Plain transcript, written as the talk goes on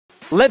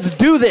Let's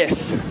do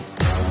this.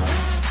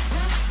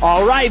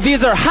 All right,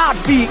 these are hot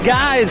feet,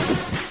 guys.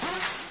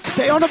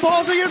 Stay on the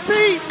balls of your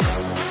feet.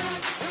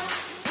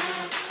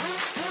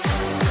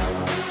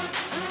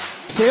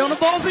 Stay on the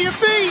balls of your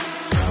feet.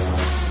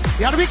 You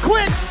gotta be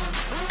quick.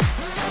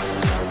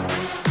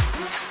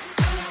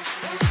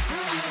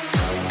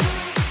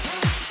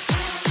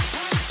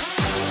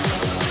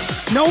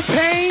 No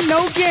pain,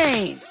 no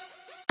gain.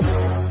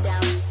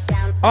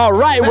 All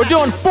right, we're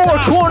doing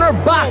four-corner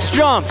box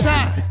jumps.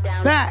 Side,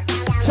 back,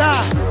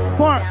 side,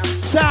 front,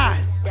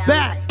 side,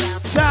 back,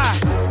 side,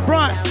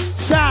 front,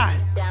 side,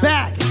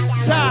 back,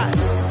 side,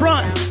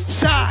 front,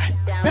 side,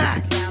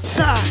 back,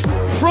 side,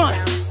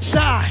 front,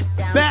 side,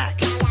 back,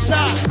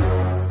 side.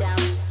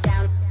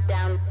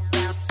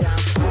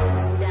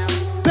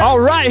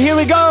 All right, here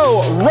we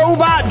go.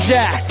 Robot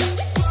jacks.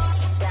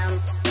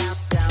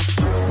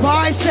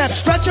 Biceps,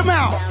 stretch them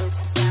out.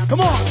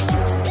 Come on.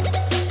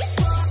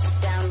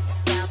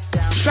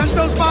 Stretch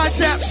those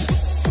biceps.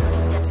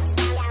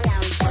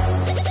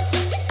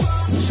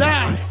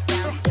 Side,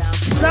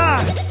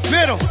 side,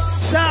 middle,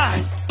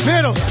 side,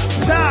 middle,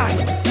 side,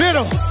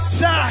 middle,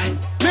 side,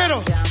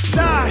 middle,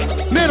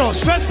 side, middle.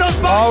 Stretch those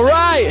biceps. All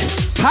right,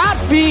 hot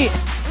feet.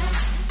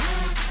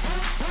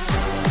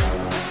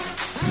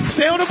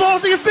 Stay on the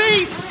balls of your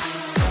feet.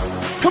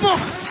 Come on.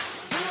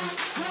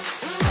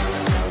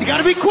 You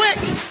gotta be quick.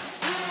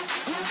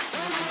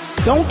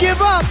 Don't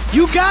give up.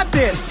 You got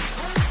this.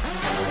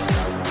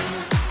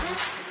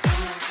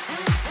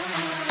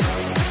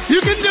 You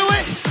can do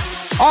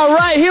it. All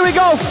right, here we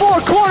go.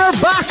 Four-corner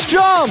box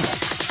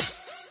jumps.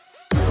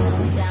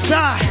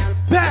 Side,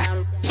 back,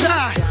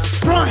 side,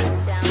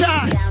 front,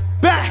 side,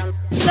 back,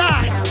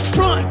 side,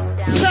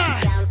 front,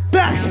 side,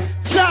 back,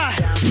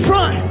 side,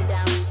 front.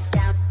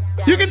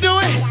 You can do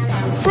it.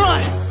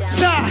 Front,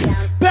 side,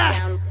 back,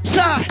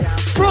 side,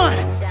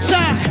 front,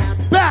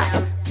 side,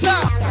 back,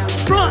 side,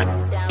 front,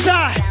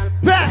 side,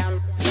 back,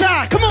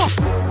 side. Come on.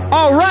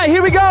 All right,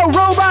 here we go.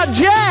 Robot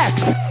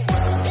jacks.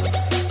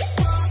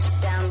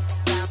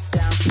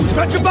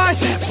 Stretch your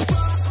biceps.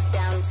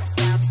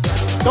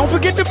 Don't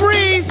forget to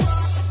breathe.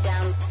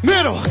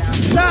 Middle,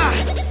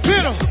 side,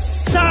 middle,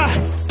 side,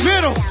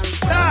 middle,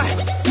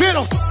 side,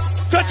 middle.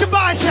 Stretch your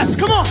biceps.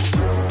 Come on.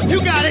 You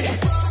got it.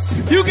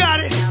 You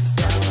got it.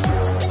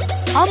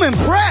 I'm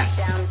impressed.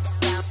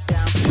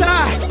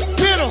 Side,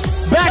 middle.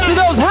 Back side, to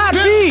those hot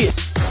middle. feet.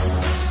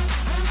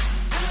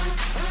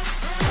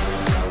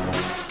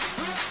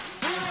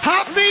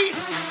 Hot feet.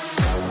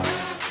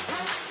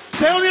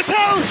 Stay on your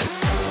toes.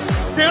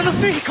 Stay on the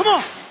feet. Come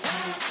on.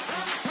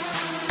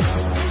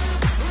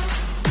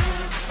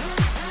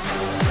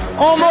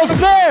 Almost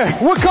there.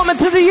 We're coming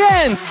to the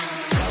end.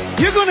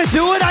 You're gonna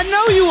do it. I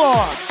know you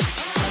are.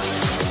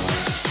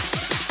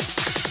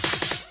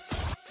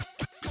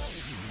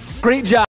 Great job.